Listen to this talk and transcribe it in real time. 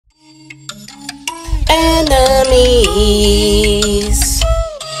Enemies.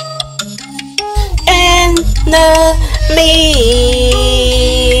 Enemies.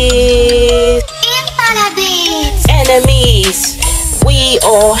 Enemies. We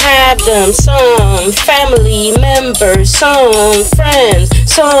all have them. Some family members, some friends,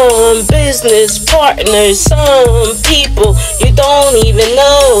 some business partners, some people you don't even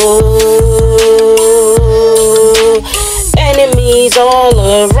know. Enemies all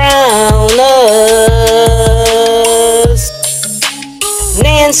around us.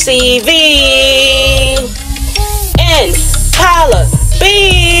 NancyV and Paula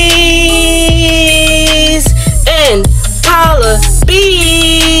Bees and Paula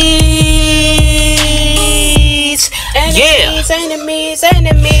Bees. Enemies, yeah.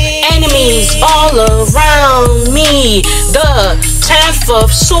 Enemies all around me. The 10th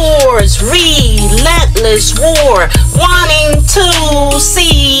of swords, relentless war, wanting to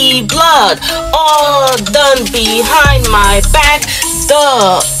see blood, all done behind my back.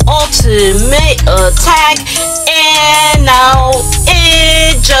 The ultimate attack, and now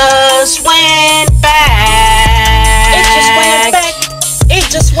it just went back. It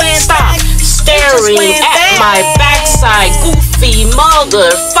just went back. Staring at my backside, goofy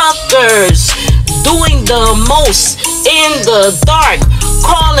motherfuckers, doing the most in the dark,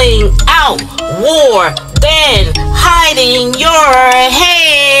 calling out war, then hiding your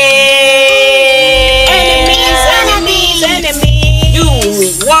head. Enemies. You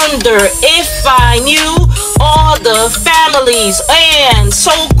wonder if I knew all the families and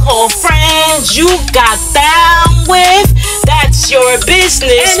so-called friends you got down with. That's your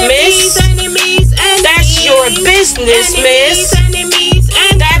business, miss. That's your business, miss.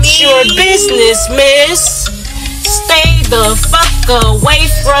 That's your business, miss. Stay the fuck away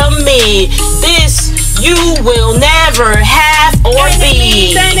from me. This you will never have or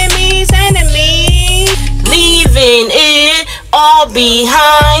be. Leaving it all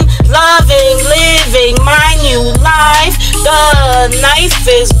behind, loving, living my new life. The knife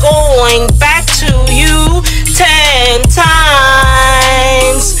is going back to you 10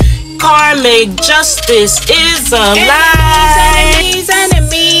 times. Karmic justice is alive.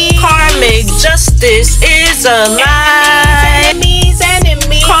 Karmic justice is alive.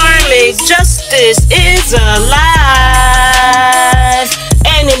 Karmic justice is alive.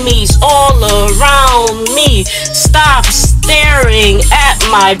 Enemies all around me. Stop staring at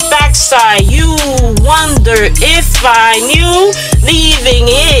my backside. You wonder if I knew, leaving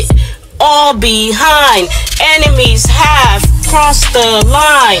it all behind. Enemies have crossed the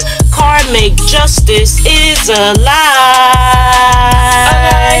line. Karmic justice is alive.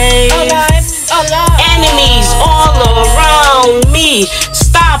 Enemies all around me.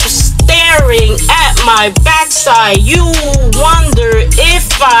 Stop staring at my backside. You wonder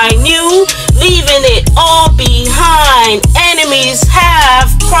if I knew, leaving it all behind. Enemies have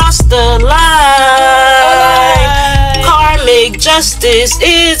crossed the line. Karmic justice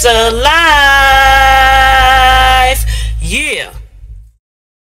is alive. Yeah.